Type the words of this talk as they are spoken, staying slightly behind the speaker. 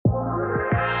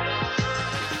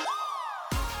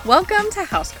Welcome to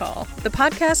House Call, the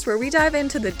podcast where we dive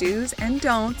into the do's and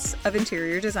don'ts of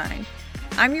interior design.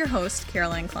 I'm your host,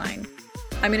 Caroline Klein.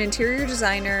 I'm an interior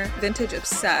designer, vintage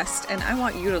obsessed, and I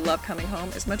want you to love coming home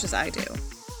as much as I do.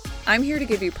 I'm here to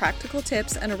give you practical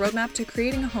tips and a roadmap to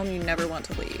creating a home you never want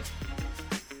to leave.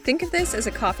 Think of this as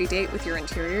a coffee date with your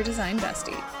interior design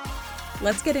bestie.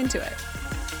 Let's get into it.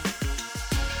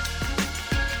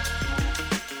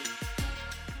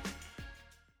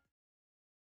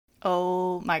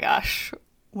 Oh my gosh.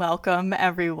 Welcome,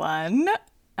 everyone.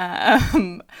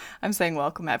 I'm saying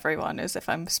welcome, everyone, as if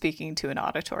I'm speaking to an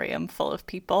auditorium full of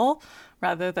people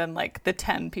rather than like the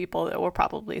 10 people that will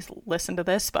probably listen to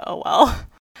this, but oh well.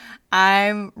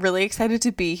 I'm really excited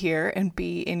to be here and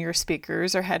be in your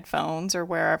speakers or headphones or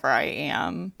wherever I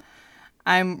am.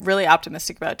 I'm really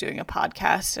optimistic about doing a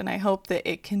podcast, and I hope that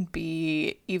it can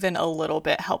be even a little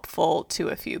bit helpful to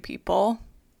a few people.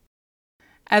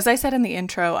 As I said in the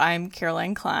intro, I'm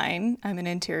Caroline Klein. I'm an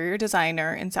interior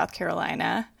designer in South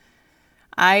Carolina.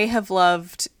 I have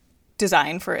loved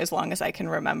design for as long as I can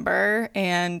remember,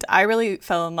 and I really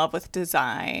fell in love with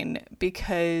design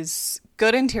because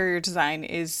good interior design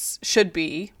should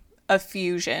be a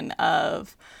fusion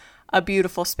of a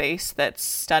beautiful space that's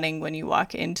stunning when you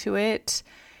walk into it,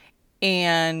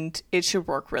 and it should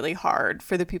work really hard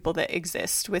for the people that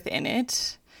exist within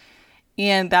it.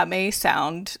 And that may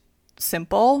sound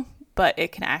simple, but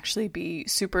it can actually be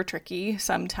super tricky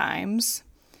sometimes.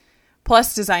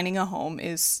 Plus, designing a home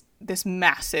is this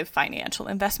massive financial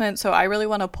investment, so I really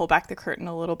want to pull back the curtain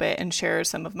a little bit and share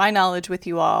some of my knowledge with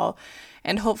you all,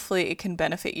 and hopefully it can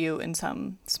benefit you in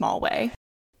some small way.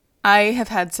 I have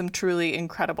had some truly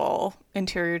incredible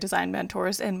interior design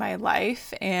mentors in my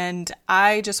life, and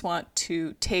I just want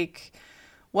to take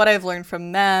what I've learned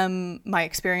from them, my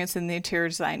experience in the interior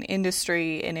design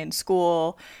industry and in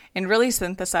school, and really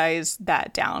synthesize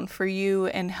that down for you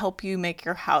and help you make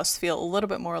your house feel a little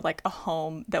bit more like a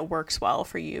home that works well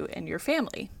for you and your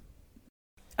family.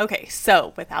 Okay,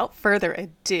 so without further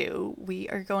ado, we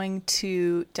are going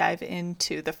to dive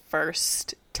into the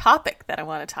first topic that I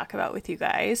want to talk about with you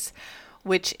guys,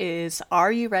 which is,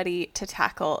 are you ready to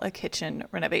tackle a kitchen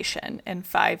renovation? And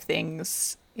 5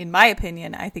 things, in my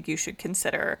opinion, I think you should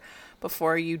consider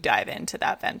before you dive into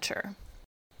that venture.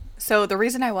 So the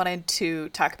reason I wanted to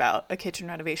talk about a kitchen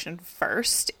renovation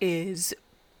first is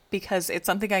because it's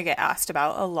something I get asked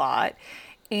about a lot,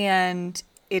 and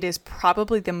it is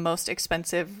probably the most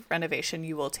expensive renovation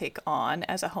you will take on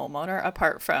as a homeowner,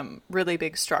 apart from really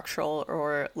big structural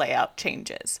or layout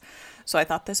changes. So I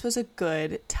thought this was a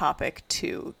good topic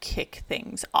to kick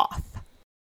things off.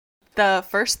 The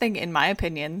first thing, in my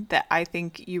opinion, that I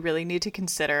think you really need to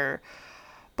consider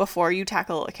before you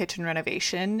tackle a kitchen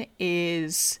renovation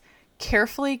is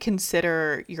carefully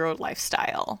consider your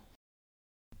lifestyle.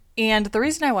 And the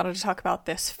reason I wanted to talk about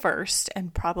this first,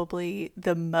 and probably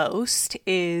the most,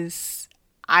 is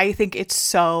I think it's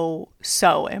so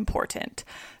important.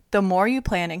 The more you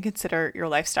plan and consider your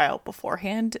lifestyle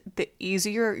beforehand, the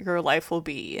easier your life will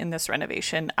be in this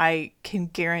renovation. I can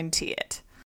guarantee it.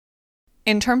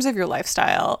 In terms of your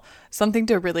lifestyle, something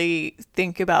to really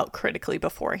think about critically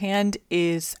beforehand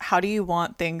is, how do you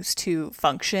want things to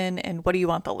function and what do you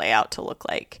want the layout to look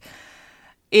like?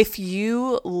 If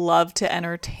you love to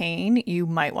entertain, you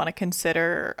might want to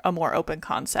consider a more open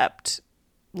concept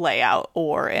layout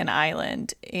or an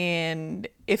island. And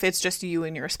if it's just you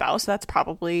and your spouse, that's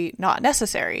probably not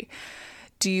necessary.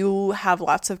 Do you have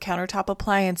lots of countertop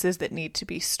appliances that need to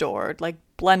be stored, like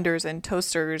blenders and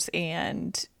toasters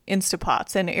and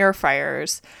Instapots and air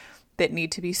fryers that need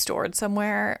to be stored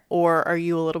somewhere? Or are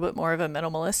you a little bit more of a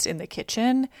minimalist in the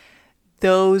kitchen?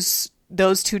 Those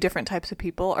 2 different types of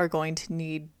people are going to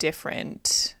need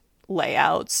different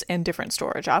layouts and different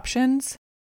storage options.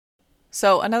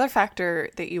 So another factor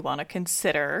that you want to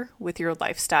consider with your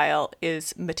lifestyle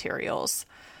is materials.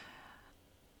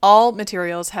 All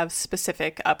materials have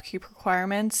specific upkeep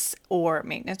requirements or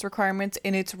maintenance requirements,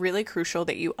 and it's really crucial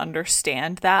that you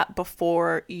understand that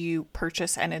before you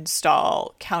purchase and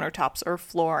install countertops or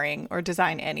flooring or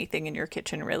design anything in your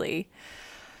kitchen, really.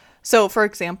 So, for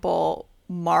example,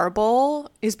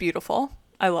 marble is beautiful.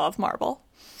 I love marble,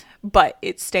 but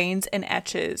it stains and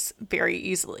etches very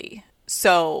easily.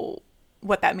 So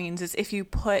what that means is if you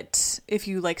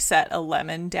set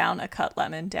a cut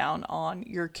lemon down on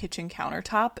your kitchen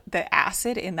countertop, the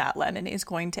acid in that lemon is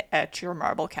going to etch your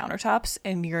marble countertops,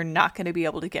 and you're not going to be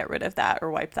able to get rid of that or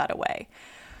wipe that away.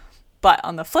 But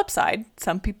on the flip side,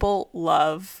 some people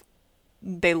love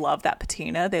that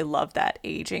patina. They love that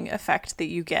aging effect that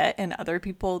you get, and other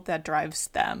people, that drives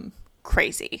them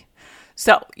crazy.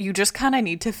 So you just kind of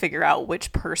need to figure out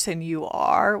which person you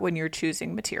are when you're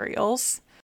choosing materials.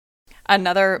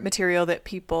 Another material that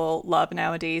people love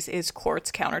nowadays is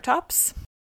quartz countertops.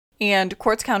 And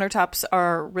quartz countertops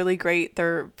are really great.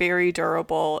 They're very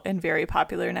durable and very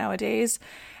popular nowadays.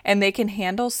 And they can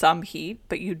handle some heat,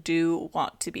 but you do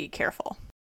want to be careful.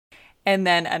 And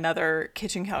then another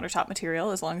kitchen countertop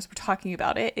material, as long as we're talking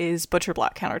about it, is butcher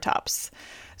block countertops.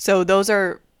 So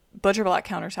butcher block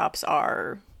countertops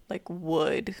are like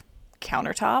wood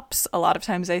countertops. A lot of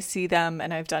times I see them,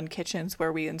 and I've done kitchens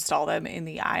where we install them in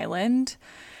the island,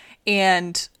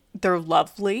 and they're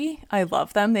lovely. I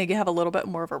love them. They have a little bit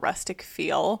more of a rustic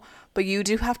feel, but you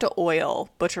do have to oil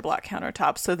butcher block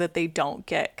countertops so that they don't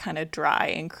get kind of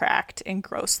dry and cracked and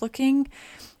gross looking.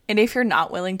 And if you're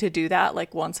not willing to do that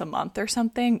like once a month or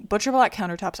something, butcher block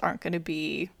countertops aren't going to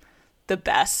be the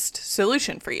best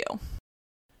solution for you.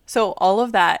 So all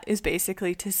of that is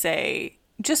basically to say,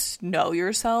 just know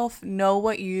yourself, know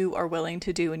what you are willing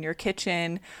to do in your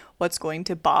kitchen, what's going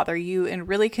to bother you, and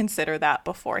really consider that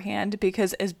beforehand,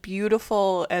 because as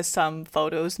beautiful as some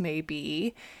photos may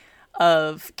be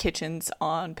of kitchens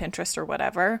on Pinterest or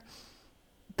whatever,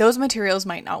 those materials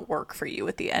might not work for you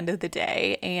at the end of the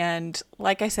day. And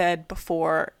like I said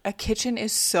before, a kitchen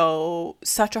is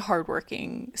such a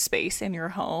hardworking space in your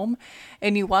home,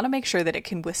 and you want to make sure that it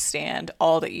can withstand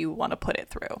all that you want to put it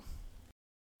through.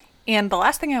 And the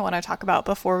last thing I want to talk about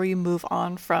before we move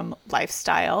on from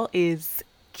lifestyle is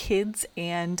kids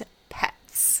and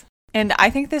pets. And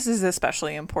I think this is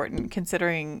especially important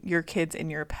considering your kids and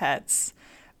your pets,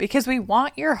 because we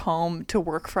want your home to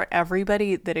work for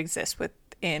everybody that exists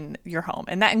within your home.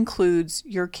 And that includes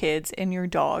your kids and your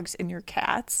dogs and your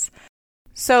cats.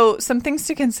 So some things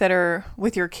to consider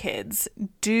with your kids.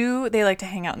 Do they like to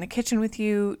hang out in the kitchen with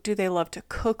you? Do they love to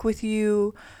cook with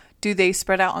you? Do they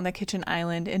spread out on the kitchen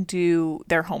island and do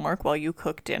their homework while you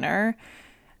cook dinner?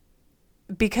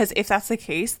 Because if that's the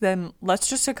case, then let's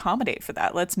just accommodate for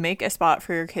that. Let's make a spot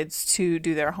for your kids to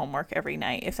do their homework every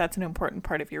night if that's an important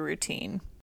part of your routine.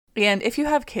 And if you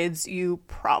have kids, you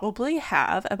probably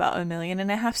have about 1.5 million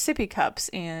sippy cups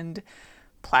and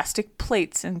plastic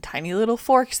plates and tiny little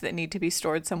forks that need to be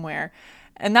stored somewhere.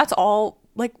 And that's all,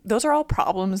 those are all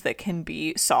problems that can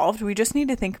be solved. We just need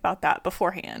to think about that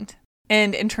beforehand.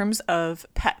 And in terms of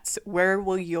pets, where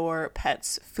will your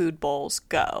pet's food bowls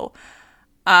go?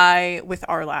 With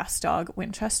our last dog,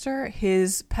 Winchester,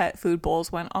 his pet food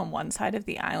bowls went on one side of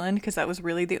the island because that was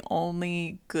really the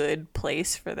only good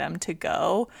place for them to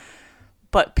go.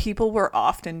 But people were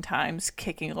oftentimes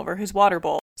kicking over his water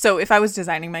bowl. So if I was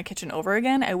designing my kitchen over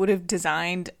again, I would have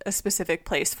designed a specific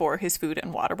place for his food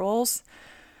and water bowls.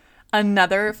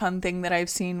 Another fun thing that I've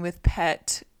seen with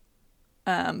pet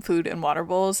food and water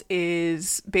bowls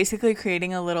is basically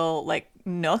creating a little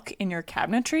nook in your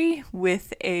cabinetry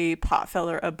with a pot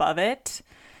filler above it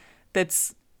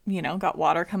that's got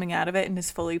water coming out of it and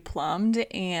is fully plumbed,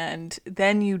 and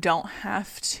then you don't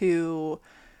have to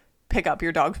pick up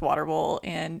your dog's water bowl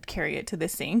and carry it to the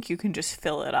sink. You can just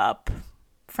fill it up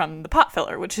from the pot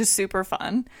filler, which is super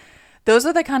fun. Those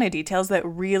are the kind of details that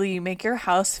really make your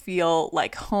house feel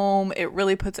like home. It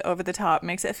really puts it over the top,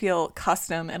 makes it feel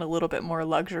custom and a little bit more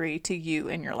luxury to you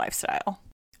and your lifestyle.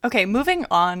 Okay, moving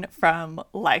on from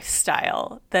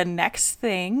lifestyle, the next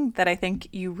thing that I think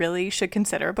you really should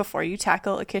consider before you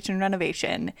tackle a kitchen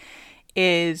renovation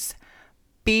is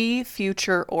be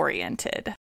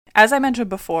future-oriented. As I mentioned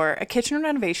before, a kitchen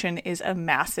renovation is a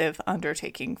massive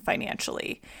undertaking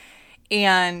financially.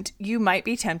 And you might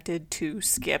be tempted to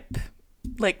skimp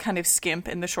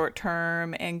in the short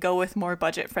term and go with more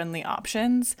budget-friendly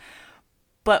options.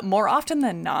 But more often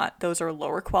than not, those are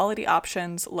lower quality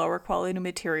options, lower quality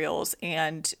materials,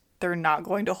 and they're not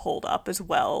going to hold up as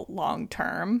well long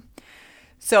term.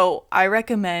 So I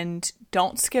recommend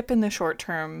don't skip in the short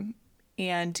term,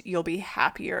 and you'll be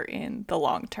happier in the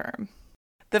long term.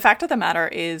 The fact of the matter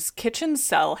is kitchens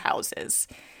sell houses.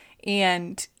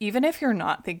 And even if you're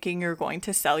not thinking you're going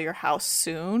to sell your house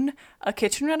soon, a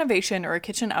kitchen renovation or a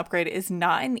kitchen upgrade is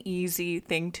not an easy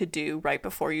thing to do right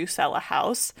before you sell a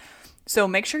house. So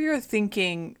make sure you're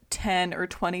thinking 10 or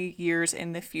 20 years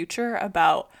in the future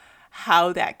about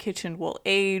how that kitchen will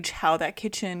age, how that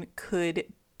kitchen could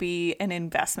be an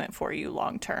investment for you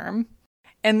long term.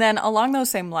 And then along those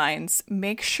same lines,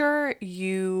 make sure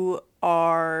you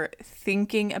are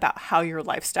thinking about how your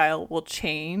lifestyle will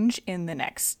change in the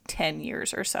next 10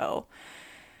 years or so.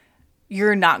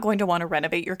 You're not going to want to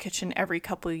renovate your kitchen every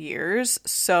couple of years.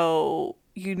 So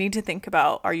you need to think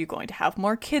about, are you going to have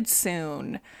more kids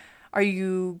soon? Are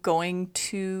you going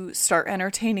to start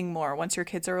entertaining more once your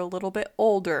kids are a little bit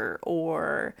older?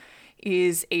 Or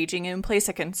Is aging in place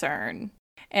a concern?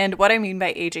 And what I mean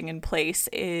by aging in place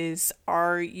is,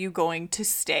 are you going to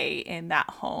stay in that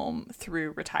home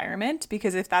through retirement?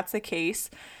 Because if that's the case,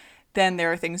 then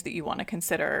there are things that you want to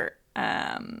consider,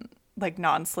 like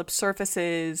non-slip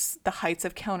surfaces, the heights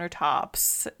of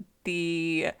countertops,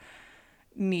 the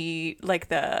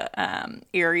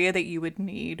area that you would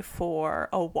need for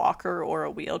a walker or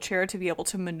a wheelchair to be able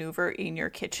to maneuver in your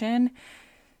kitchen.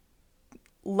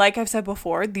 Like I've said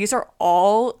before, these are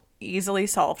all easily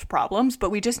solved problems,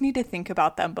 but we just need to think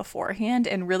about them beforehand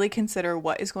and really consider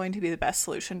what is going to be the best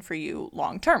solution for you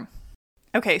long term.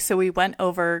 Okay, so we went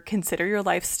over consider your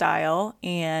lifestyle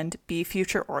and be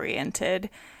future oriented.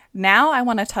 Now I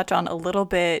want to touch on a little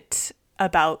bit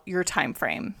about your time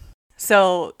frame.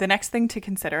 So the next thing to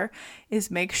consider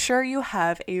is make sure you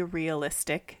have a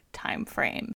realistic time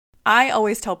frame. I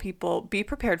always tell people, be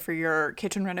prepared for your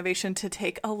kitchen renovation to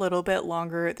take a little bit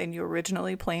longer than you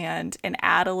originally planned, and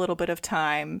add a little bit of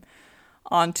time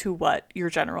onto what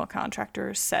your general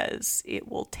contractor says it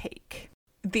will take.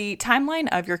 The timeline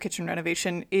of your kitchen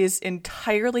renovation is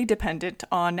entirely dependent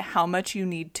on how much you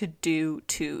need to do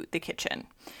to the kitchen.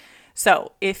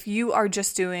 So if you are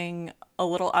just doing a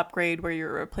little upgrade where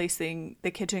you're replacing the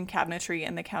kitchen cabinetry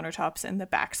and the countertops and the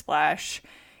backsplash,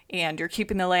 and you're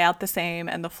keeping the layout the same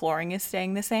and the flooring is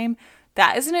staying the same,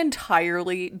 that is an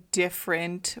entirely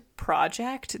different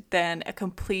project than a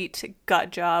complete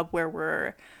gut job where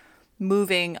we're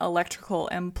moving electrical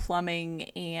and plumbing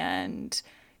and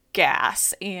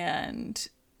gas and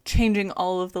changing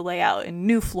all of the layout and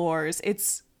new floors.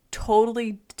 It's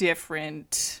totally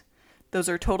different. Those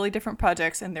are totally different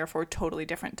projects and therefore totally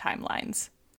different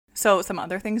timelines. So some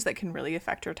other things that can really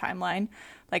affect your timeline,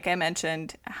 like I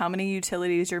mentioned, how many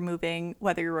utilities you're moving,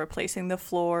 whether you're replacing the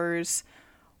floors,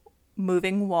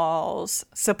 moving walls,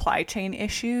 supply chain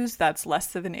issues. That's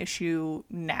less of an issue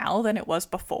now than it was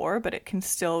before, but it can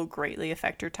still greatly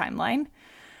affect your timeline.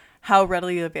 How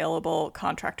readily available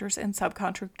contractors and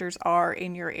subcontractors are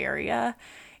in your area.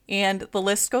 And the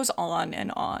list goes on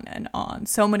and on and on.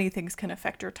 So many things can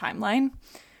affect your timeline.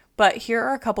 But here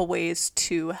are a couple ways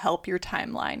to help your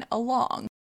timeline along.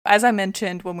 As I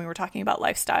mentioned when we were talking about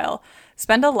lifestyle,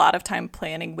 spend a lot of time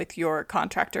planning with your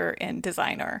contractor and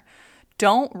designer.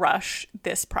 Don't rush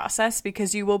this process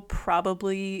because you will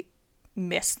probably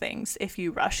miss things if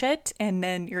you rush it, and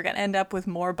then you're going to end up with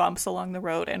more bumps along the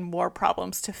road and more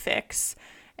problems to fix,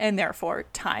 and therefore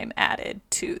time added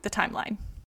to the timeline.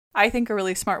 I think a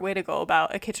really smart way to go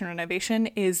about a kitchen renovation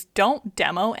is don't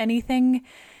demo anything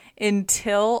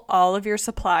until all of your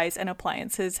supplies and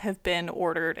appliances have been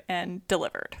ordered and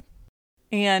delivered.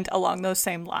 And along those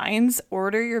same lines,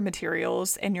 order your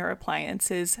materials and your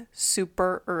appliances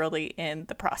super early in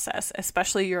the process,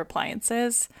 especially your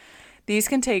appliances. These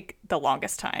can take the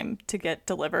longest time to get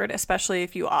delivered, especially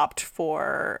if you opt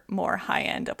for more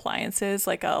high-end appliances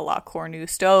like a La Cornue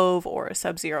stove or a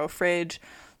Sub-Zero fridge.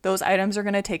 Those items are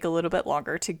going to take a little bit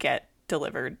longer to get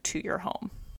delivered to your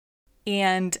home.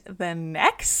 And the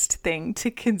next thing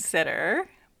to consider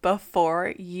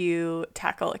before you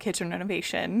tackle a kitchen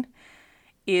renovation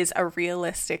is a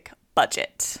realistic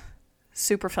budget.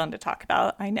 Super fun to talk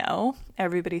about, I know,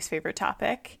 everybody's favorite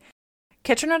topic.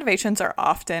 Kitchen renovations are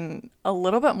often a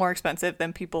little bit more expensive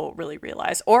than people really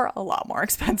realize, or a lot more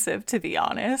expensive, to be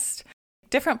honest.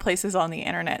 Different places on the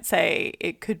internet say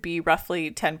it could be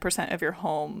roughly 10% of your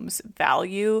home's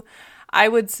value. I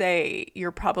would say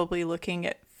you're probably looking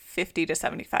at $50,000 to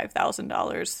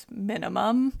 $75,000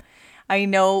 minimum. I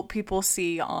know people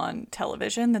see on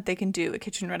television that they can do a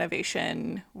kitchen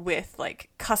renovation with like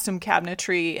custom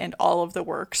cabinetry and all of the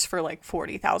works for like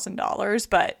 $40,000,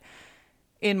 but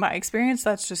in my experience,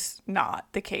 that's just not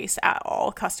the case at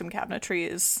all. Custom cabinetry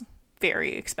is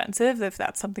very expensive if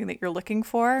that's something that you're looking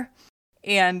for.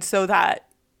 And so that,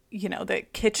 you know, the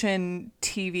kitchen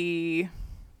TV,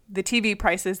 the TV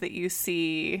prices that you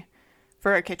see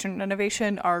for a kitchen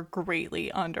renovation are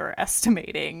greatly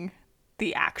underestimating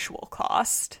the actual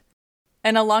cost.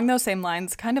 And along those same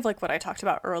lines, kind of like what I talked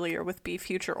about earlier with be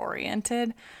future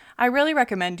oriented, I really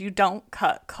recommend you don't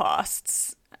cut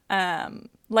costs.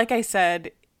 Like I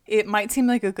said, it might seem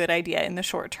like a good idea in the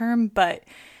short term, but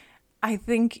I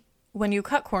think when you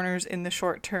cut corners in the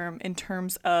short term in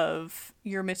terms of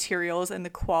your materials and the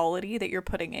quality that you're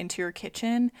putting into your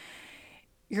kitchen,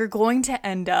 you're going to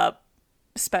end up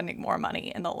spending more money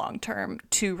in the long term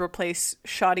to replace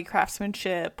shoddy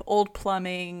craftsmanship, old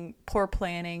plumbing, poor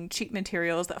planning, cheap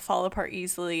materials that fall apart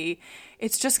easily.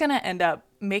 It's just going to end up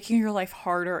making your life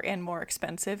harder and more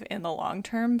expensive in the long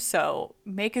term. So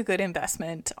make a good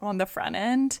investment on the front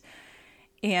end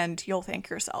and you'll thank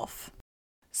yourself.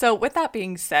 So, with that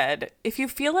being said, if you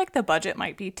feel like the budget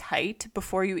might be tight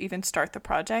before you even start the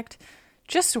project,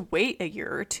 just wait a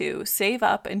year or two. Save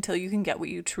up until you can get what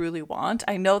you truly want.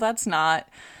 I know that's not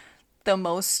the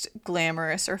most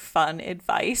glamorous or fun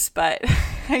advice, but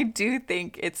I do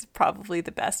think it's probably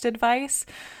the best advice.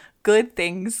 Good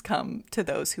things come to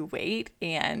those who wait,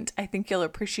 and I think you'll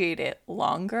appreciate it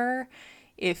longer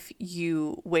if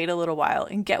you wait a little while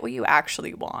and get what you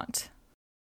actually want.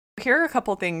 Here are a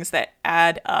couple things that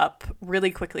add up really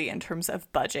quickly in terms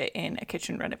of budget in a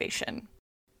kitchen renovation.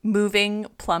 Moving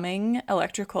plumbing,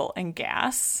 electrical, and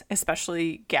gas,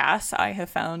 especially gas, I have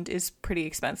found is pretty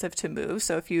expensive to move.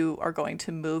 So if you are going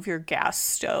to move your gas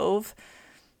stove,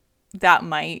 that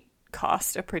might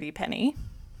cost a pretty penny.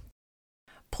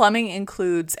 Plumbing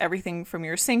includes everything from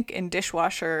your sink and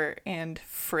dishwasher and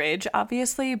fridge,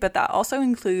 obviously, but that also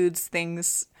includes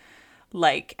things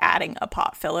like adding a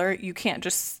pot filler. You can't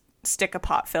just stick a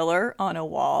pot filler on a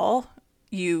wall.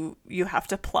 You have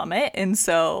to plumb it, and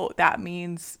so that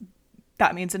means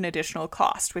an additional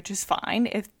cost, which is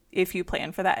fine if you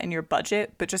plan for that in your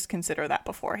budget, but just consider that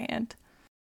beforehand.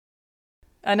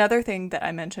 Another thing that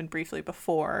I mentioned briefly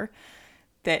before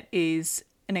that is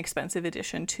an expensive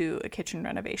addition to a kitchen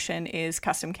renovation is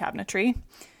custom cabinetry.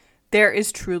 There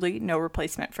is truly no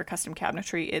replacement for custom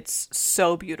cabinetry. It's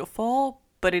so beautiful,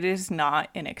 but it is not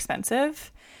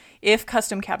inexpensive. If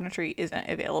custom cabinetry isn't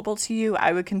available to you,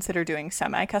 I would consider doing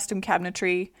semi-custom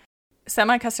cabinetry.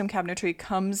 Semi-custom cabinetry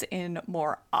comes in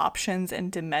more options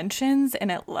and dimensions,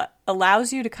 and it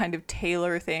allows you to kind of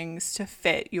tailor things to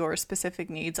fit your specific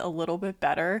needs a little bit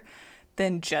better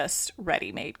than just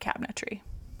ready-made cabinetry.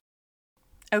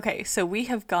 Okay, so we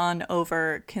have gone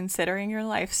over considering your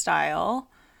lifestyle,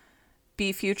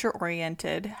 be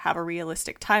future-oriented, have a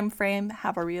realistic time frame,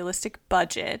 have a realistic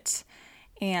budget,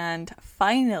 and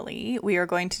finally, we are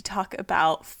going to talk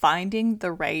about finding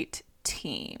the right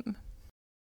team.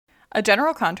 A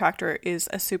general contractor is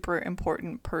a super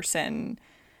important person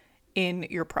in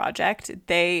your project.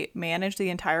 They manage the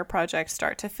entire project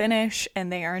start to finish,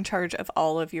 and they are in charge of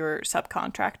all of your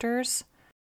subcontractors.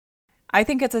 I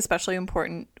think it's especially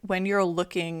important when you're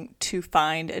looking to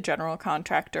find a general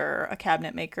contractor, a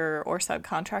cabinet maker, or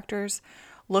subcontractors.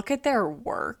 Look at their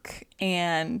work,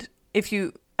 and if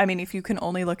you can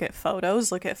only look at photos,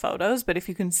 but if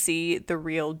you can see the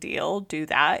real deal, do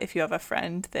that. If you have a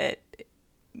friend that,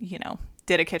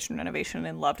 did a kitchen renovation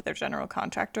and loved their general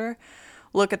contractor,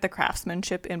 look at the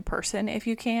craftsmanship in person if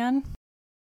you can.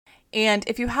 And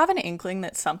if you have an inkling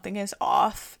that something is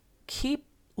off, keep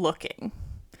looking.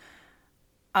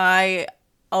 I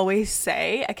always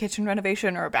say a kitchen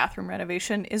renovation or a bathroom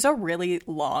renovation is a really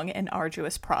long and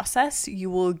arduous process. You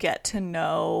will get to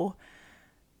know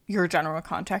your general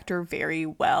contractor very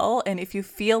well. And if you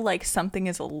feel like something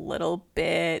is a little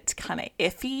bit kind of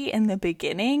iffy in the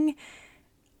beginning,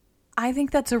 I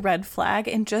think that's a red flag,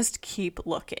 and just keep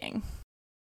looking.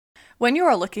 When you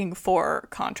are looking for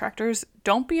contractors,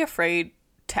 don't be afraid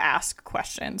to ask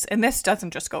questions. And this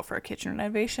doesn't just go for a kitchen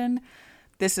renovation.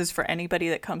 This is for anybody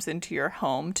that comes into your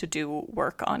home to do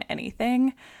work on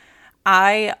anything.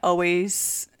 I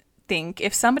always think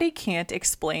if somebody can't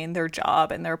explain their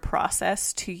job and their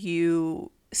process to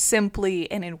you simply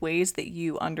and in ways that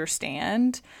you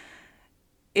understand,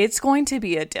 it's going to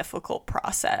be a difficult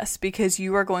process because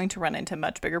you are going to run into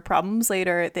much bigger problems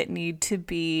later that need to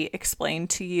be explained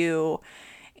to you.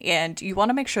 And you want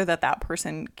to make sure that that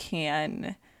person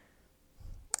can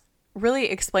really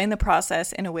explain the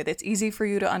process in a way that's easy for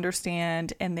you to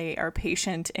understand, and they are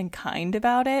patient and kind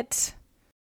about it.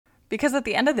 Because at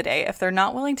the end of the day, if they're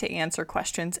not willing to answer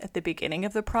questions at the beginning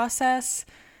of the process,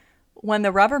 when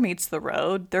the rubber meets the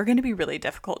road, they're going to be really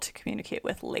difficult to communicate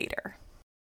with later.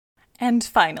 And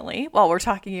finally, while we're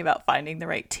talking about finding the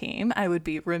right team, I would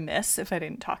be remiss if I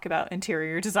didn't talk about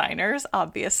interior designers,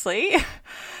 obviously.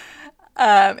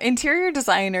 Interior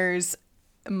designers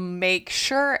make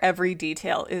sure every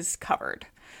detail is covered.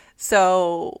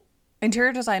 So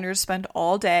interior designers spend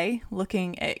all day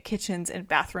looking at kitchens and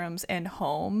bathrooms and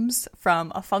homes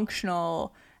from a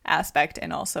functional aspect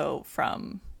and also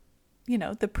from,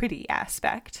 the pretty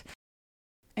aspect.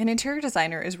 An interior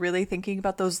designer is really thinking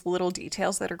about those little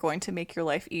details that are going to make your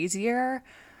life easier,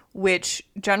 which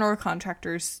general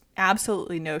contractors,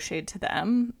 absolutely no shade to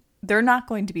them, they're not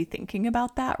going to be thinking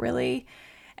about that really.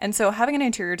 And so having an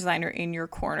interior designer in your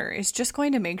corner is just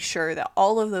going to make sure that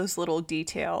all of those little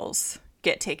details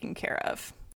get taken care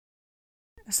of.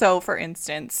 So for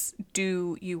instance,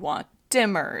 do you want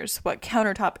dimmers? What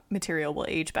countertop material will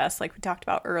age best, like we talked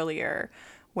about earlier?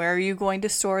 Where are you going to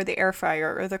store the air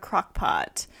fryer or the crock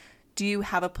pot? Do you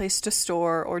have a place to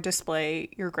store or display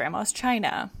your grandma's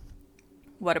china?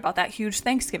 What about that huge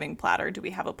Thanksgiving platter? Do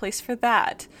we have a place for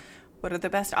that? What are the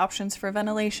best options for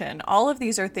ventilation? All of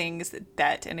these are things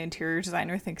that an interior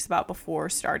designer thinks about before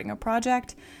starting a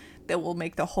project that will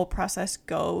make the whole process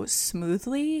go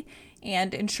smoothly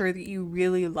and ensure that you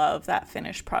really love that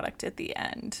finished product at the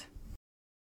end.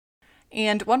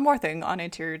 And one more thing on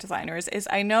interior designers is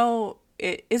I know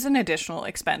it is an additional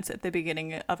expense at the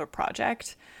beginning of a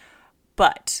project,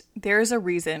 but there's a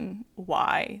reason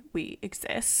why we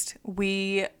exist.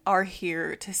 We are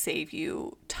here to save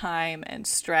you time and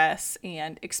stress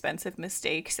and expensive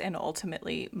mistakes and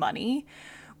ultimately money.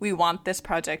 We want this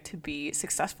project to be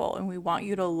successful, and we want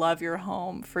you to love your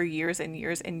home for years and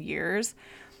years and years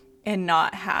and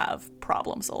not have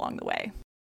problems along the way.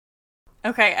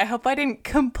 Okay, I hope I didn't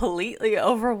completely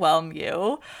overwhelm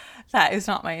you. That is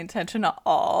not my intention at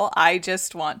all. I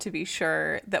just want to be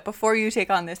sure that before you take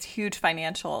on this huge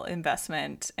financial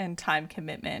investment and time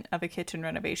commitment of a kitchen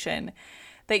renovation,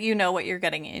 that you know what you're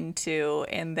getting into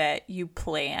and that you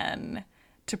plan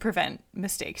to prevent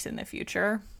mistakes in the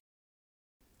future.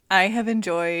 I have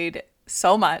enjoyed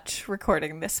so much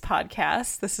recording this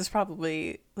podcast. This is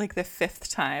probably like the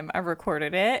 5th time I've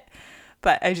recorded it,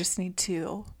 but I just need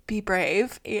to be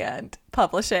brave and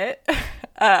publish it.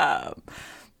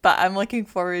 But I'm looking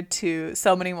forward to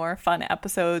so many more fun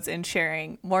episodes and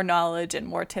sharing more knowledge and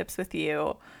more tips with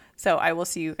you. So I will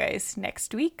see you guys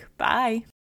next week. Bye.